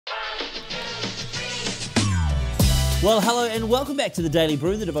Well, hello and welcome back to the Daily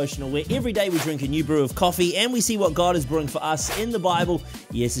Brew, the devotional, where every day we drink a new brew of coffee and we see what God is brewing for us in the Bible.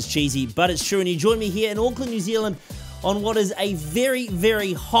 Yes, it's cheesy, but it's true. And you join me here in Auckland, New Zealand on what is a very,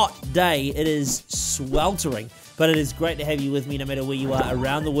 very hot day. It is sweltering, but it is great to have you with me no matter where you are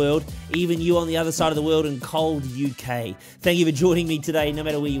around the world, even you on the other side of the world in cold UK. Thank you for joining me today, no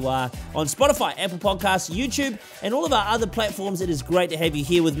matter where you are, on Spotify, Apple Podcasts, YouTube, and all of our other platforms. It is great to have you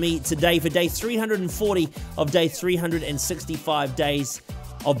here with me today for day 340 of day 365 days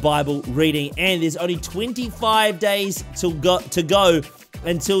of Bible reading. And there's only 25 days to go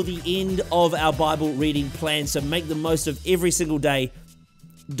until the end of our Bible reading plan. So make the most of every single day.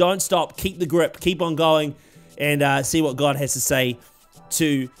 Don't stop. Keep the grip. Keep on going. And see what God has to say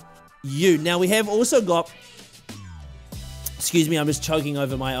to you. Now, we have also got, excuse me, I'm just choking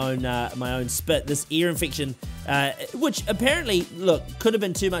over my own spit, this ear infection, which apparently, look, could have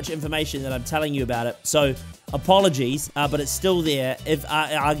been too much information that I'm telling you about it. So, apologies, but it's still there. If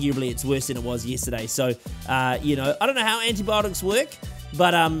arguably, it's worse than it was yesterday. So, I don't know how antibiotics work,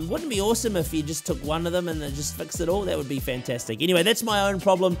 but wouldn't it be awesome if you just took one of them and then just fixed it all? That would be fantastic. Anyway, that's my own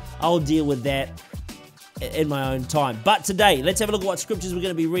problem. I'll deal with that in my own time. But today, let's have a look at what scriptures we're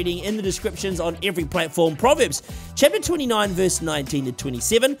going to be reading in the descriptions on every platform. Proverbs chapter 29 verse 19 to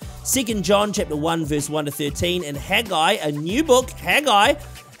 27, 2 John chapter 1 verse 1 to 13, and Haggai, a new book, Haggai,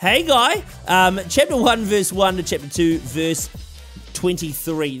 chapter 1 verse 1 to chapter 2 verse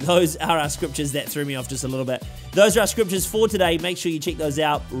 23. Those are our scriptures. That threw me off just a little bit. Those are our scriptures for today. Make sure you check those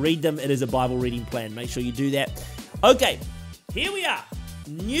out, read them. It is a Bible reading plan. Make sure you do that. Okay, here we are.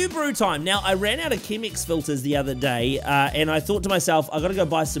 New brew time. Now, I ran out of Chemex filters the other day, and I thought to myself, I've got to go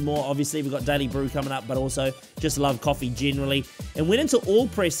buy some more. Obviously, we've got Daily Brew coming up, but also just love coffee generally. And went into All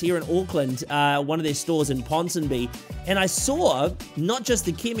Press here in Auckland, one of their stores in Ponsonby, and I saw not just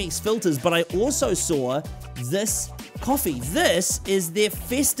the Chemex filters, but I also saw this coffee. This is their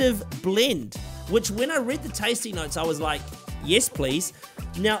festive blend, which when I read the tasting notes, I was like, yes, please.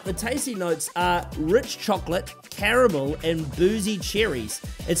 Now, the tasting notes are rich chocolate, caramel, and boozy cherries.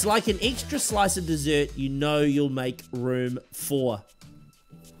 It's like an extra slice of dessert you know you'll make room for.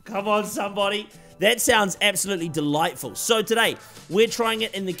 Come on, somebody. That sounds absolutely delightful. So today, we're trying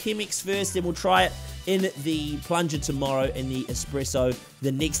it in the Chemex first, then we'll try it in the plunger tomorrow and the espresso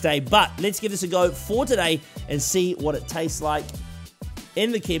the next day. But let's give this a go for today and see what it tastes like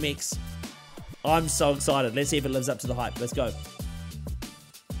in the Chemex. I'm so excited. Let's see if it lives up to the hype. Let's go.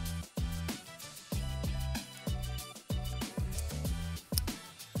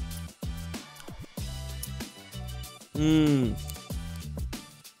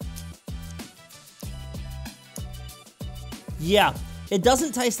 Yeah, it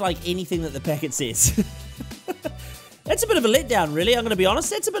doesn't taste like anything that the packet says. That's a bit of a letdown, really. I'm going to be honest.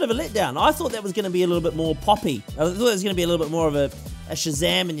 That's a bit of a letdown. I thought that was going to be a little bit more poppy. I thought it was going to be a little bit more of a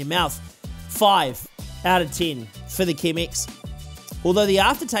Shazam in your mouth. 5 out of 10 for the Chemex. Although the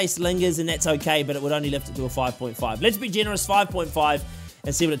aftertaste lingers, and that's okay, but it would only lift it to a 5.5. Let's be generous, 5.5.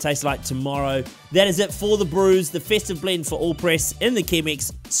 And see what it tastes like tomorrow. That is it for the brews, the festive blend for All Press in the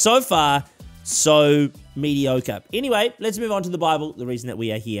Chemex. So far, so mediocre. Anyway, let's move on to the Bible, the reason that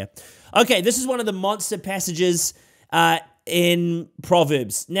we are here. Okay, this is one of the monster passages in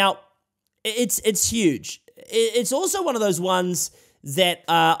Proverbs. Now, it's huge. It's also one of those ones that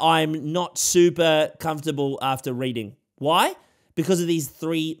I'm not super comfortable after reading. Why? Because of these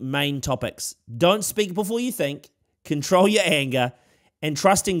 3 main topics. Don't speak before you think, control your anger, and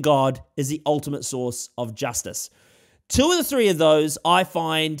trusting God is the ultimate source of justice. 2 of the 3 of those I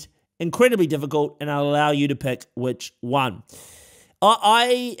find incredibly difficult, and I'll allow you to pick which one.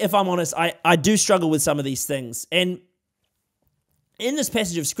 If I'm honest, I do struggle with some of these things. And in this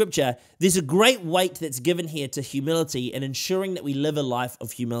passage of Scripture, there's a great weight that's given here to humility and ensuring that we live a life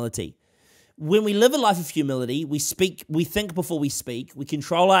of humility. When we live a life of humility, we think before we speak, we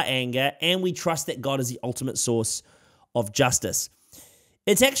control our anger, and we trust that God is the ultimate source of justice.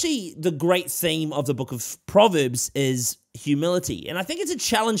 It's actually the great theme of the book of Proverbs is humility. And I think it's a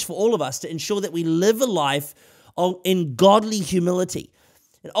challenge for all of us to ensure that we live a life in godly humility.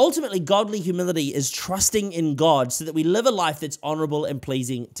 And ultimately, godly humility is trusting in God so that we live a life that's honorable and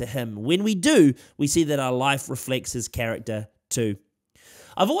pleasing to Him. When we do, we see that our life reflects His character too.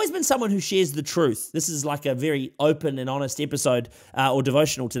 I've always been someone who shares the truth. This is like a very open and honest episode or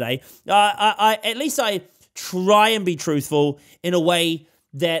devotional today. At least I try and be truthful in a way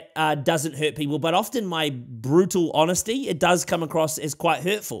that doesn't hurt people, but often my brutal honesty, it does come across as quite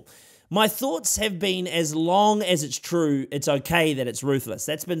hurtful. My thoughts have been, as long as it's true, it's okay that it's ruthless.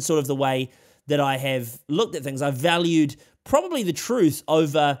 That's been sort of the way that I have looked at things. I've valued probably the truth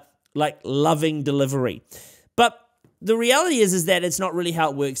over like loving delivery. But the reality is that it's not really how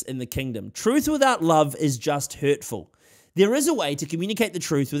it works in the kingdom. Truth without love is just hurtful. There is a way to communicate the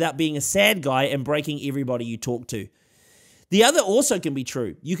truth without being a sad guy and breaking everybody you talk to. The other also can be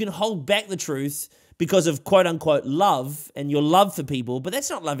true. You can hold back the truth because of quote-unquote love and your love for people, but that's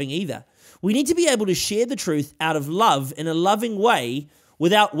not loving either. We need to be able to share the truth out of love in a loving way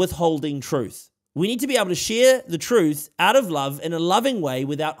without withholding truth. We need to be able to share the truth out of love in a loving way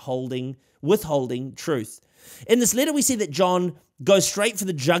without withholding truth. In this letter, we see that John goes straight for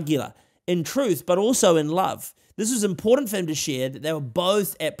the jugular in truth, but also in love. This was important for him to share that they were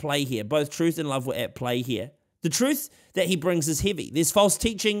both at play here. Both truth and love were at play here. The truth that he brings is heavy. There's false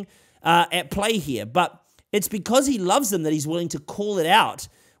teaching at play here, but it's because he loves them that he's willing to call it out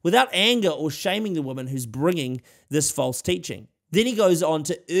without anger or shaming the woman who's bringing this false teaching. Then he goes on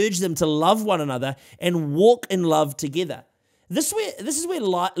to urge them to love one another and walk in love together. This is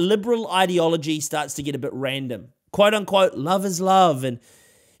where liberal ideology starts to get a bit random. Quote unquote, love is love. And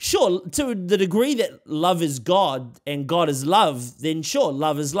sure, to the degree that love is God and God is love, then sure,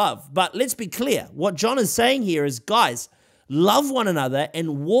 love is love. But let's be clear. What John is saying here is, guys, love one another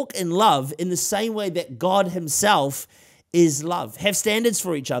and walk in love in the same way that God himself is love. Have standards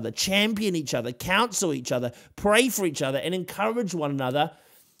for each other, champion each other, counsel each other, pray for each other, and encourage one another,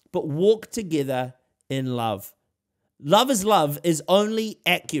 but walk together in love. Love is only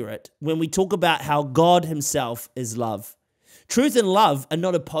accurate when we talk about how God himself is love. Truth and love are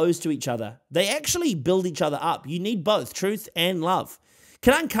not opposed to each other. They actually build each other up. You need both, truth and love.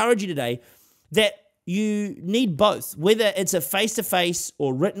 Can I encourage you today that you need both, whether it's a face-to-face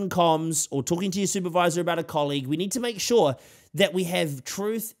or written comms or talking to your supervisor about a colleague. We need to make sure that we have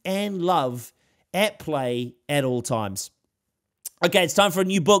truth and love at play at all times. Okay, it's time for a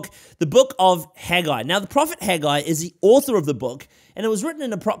new book, the book of Haggai. Now, the prophet Haggai is the author of the book, and it was written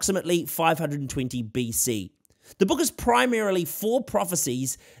in approximately 520 BC. The book is primarily 4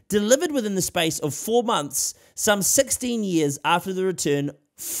 prophecies delivered within the space of 4 months, some 16 years after the return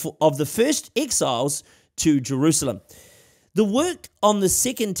of the first exiles to Jerusalem. The work on the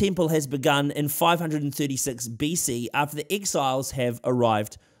second temple has begun in 536 BC after the exiles have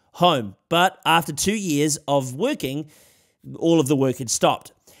arrived home. But after 2 years of working, all of the work had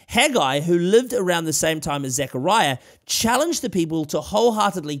stopped. Haggai, who lived around the same time as Zechariah, challenged the people to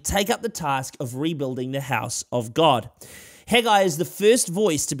wholeheartedly take up the task of rebuilding the house of God. Haggai is the first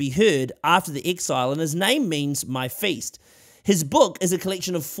voice to be heard after the exile, and his name means my feast. His book is a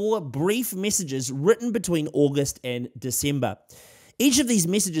collection of 4 brief messages written between August and December. Each of these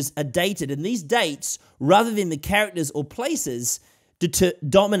messages are dated, and these dates, rather than the characters or places,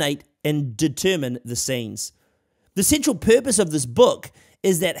 dominate and determine the scenes. The central purpose of this book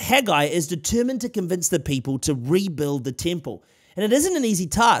is that Haggai is determined to convince the people to rebuild the temple. And it isn't an easy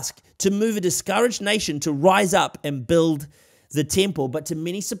task to move a discouraged nation to rise up and build the temple, but to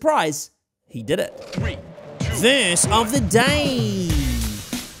many surprise, he did it. 3, 2, Verse of the day.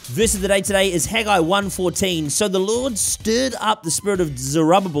 Verse of the day today is Haggai 1:14. So the Lord stirred up the spirit of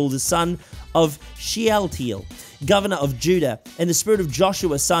Zerubbabel, the son of Shealtiel, governor of Judah, and the spirit of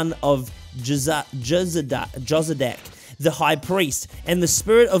Joshua, son of Jozadak, the high priest, and the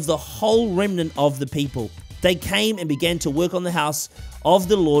spirit of the whole remnant of the people. They came and began to work on the house of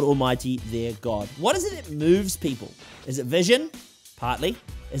the Lord Almighty, their God. What is it that moves people? Is it vision? Partly.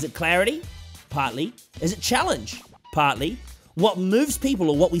 Is it clarity? Partly. Is it challenge? Partly. What moves people,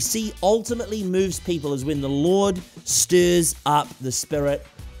 or what we see ultimately moves people, is when the Lord stirs up the spirit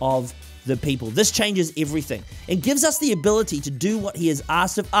of the people. This changes everything and gives us the ability to do what he has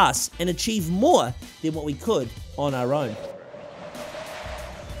asked of us and achieve more than what we could on our own.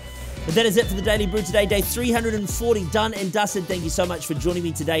 But that is it for the Daily Brew today, day 340, done and dusted. Thank you so much for joining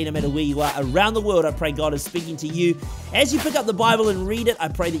me today, no matter where you are around the world. I pray God is speaking to you. As you pick up the Bible and read it, I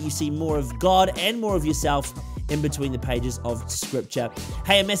pray that you see more of God and more of yourself in between the pages of Scripture.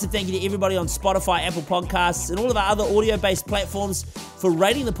 Hey, a massive thank you to everybody on Spotify, Apple Podcasts, and all of our other audio-based platforms for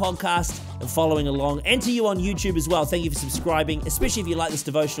rating the podcast and following along. And to you on YouTube as well. Thank you for subscribing, especially if you like this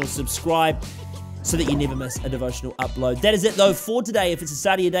devotional. Subscribe so that you never miss a devotional upload. That is it, though, for today. If it's the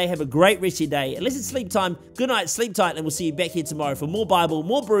start of your day, have a great rest of your day. Unless it's sleep time, good night, sleep tight, and we'll see you back here tomorrow for more Bible,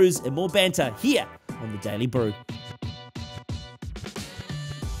 more brews, and more banter here on the Daily Brew.